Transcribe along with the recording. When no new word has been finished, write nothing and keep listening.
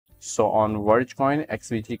So on Verge coin,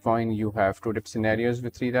 XVG coin, you have two dip scenarios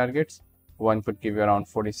with 3 targets. One could give you around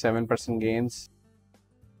 47% gains.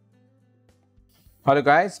 Hello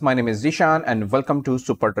guys, my name is Zishan and welcome to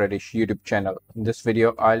Super Tradish YouTube channel. In this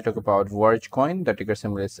video, I'll talk about Verge coin. The ticker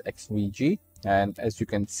symbol is XVG, and as you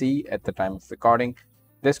can see at the time of recording,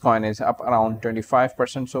 this coin is up around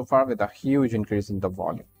 25% so far with a huge increase in the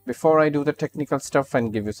volume. Before I do the technical stuff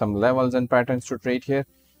and give you some levels and patterns to trade here,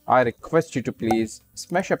 I request you to please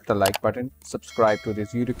smash up the like button, subscribe to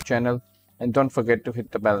this YouTube channel, and don't forget to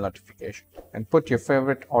hit the bell notification. And put your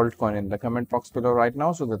favorite altcoin in the comment box below right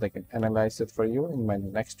now so that I can analyze it for you in my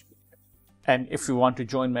next video. And if you want to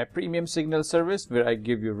join my premium signal service where I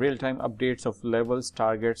give you real-time updates of levels,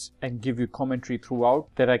 targets, and give you commentary throughout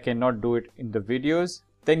that I cannot do it in the videos,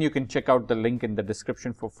 then you can check out the link in the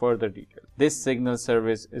description for further details. This signal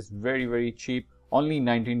service is very cheap, only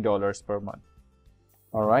 $19 per month.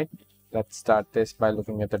 Alright, let's start this by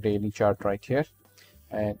looking at the daily chart right here.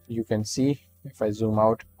 And you can see, if I zoom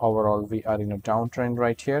out, overall we are in a downtrend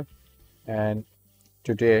right here. And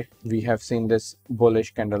today we have seen this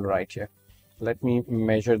bullish candle right here. Let me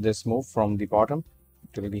measure this move from the bottom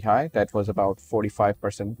to the high. That was about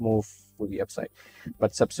 45% move to the upside.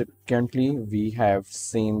 But subsequently, we have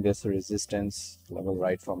seen this resistance level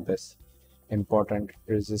right from this important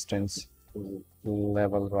resistance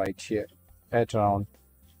level right here at around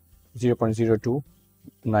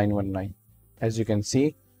 0.02919. As you can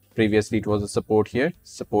see, previously it was a support here,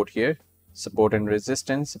 support here, support and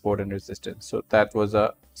resistance, support and resistance. So that was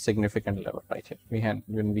a significant level right here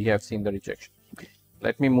when we have seen the rejection.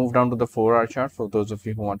 Let me move down to the 4-hour chart for those of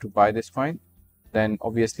you who want to buy this coin. Then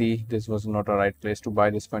obviously this was not a right place to buy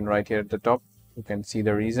this coin right here at the top. You can see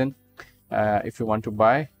the reason. If you want to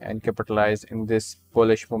buy and capitalize in this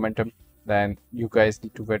bullish momentum, then you guys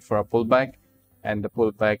need to wait for a pullback, and the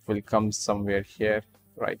pullback will come somewhere here,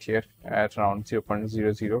 right here at around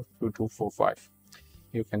 0.002245.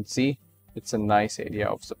 You can see it's a nice area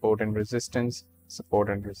of support and resistance, support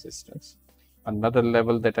and resistance. Another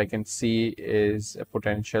level that I can see is a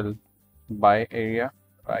potential buy area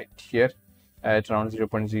right here at around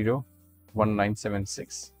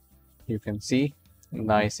 0.01976. You can see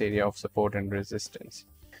nice area of support and resistance.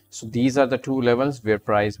 So these are the two levels where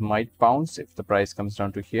price might bounce if the price comes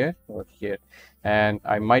down to here or here. And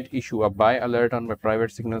I might issue a buy alert on my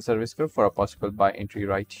private signal service group for a possible buy entry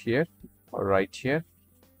right here or right here.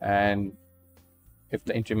 And if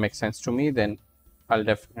the entry makes sense to me, then I'll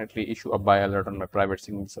definitely issue a buy alert on my private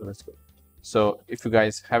signal service group. So if you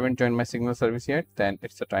guys haven't joined my signal service yet, then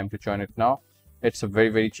it's the time to join it now. It's a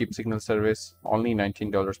very cheap signal service, only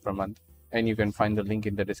 $19 per month. And you can find the link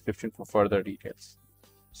in the description for further details.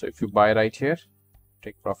 So if you buy right here,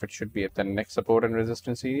 take profit should be at the next support and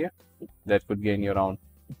resistance area. That would gain you around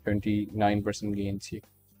 29% gains here.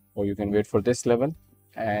 Or you can wait for this level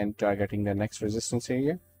and targeting the next resistance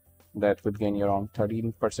area. That would gain you around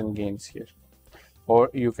 13% gains here. Or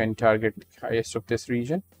you can target the highest of this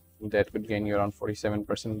region. That would gain you around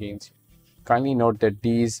 47% gains here. Kindly note that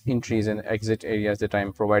these entries and exit areas that I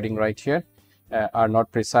am providing right here are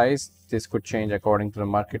not precise. This could change according to the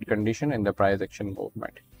market condition and the price action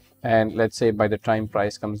movement. And let's say by the time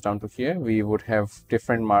price comes down to here, we would have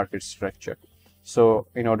different market structure. So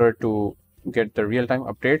in order to get the real-time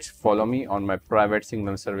updates, follow me on my private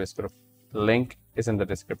signal service group. Link is in the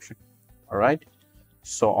description. All right.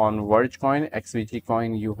 So on Verge coin, XVG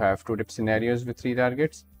coin, you have two dip scenarios with 3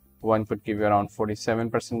 targets. One could give you around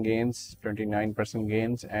 47% gains, 29%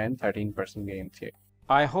 gains, and 13% gains here.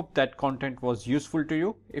 I hope that content was useful to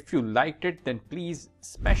you. If you liked it, then please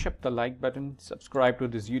smash up the like button, subscribe to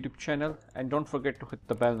this YouTube channel, and don't forget to hit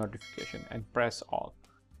the bell notification and press all.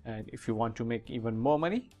 And if you want to make even more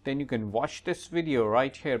money, then you can watch this video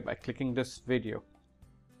right here by clicking this video.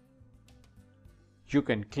 You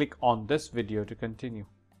can click on this video to continue.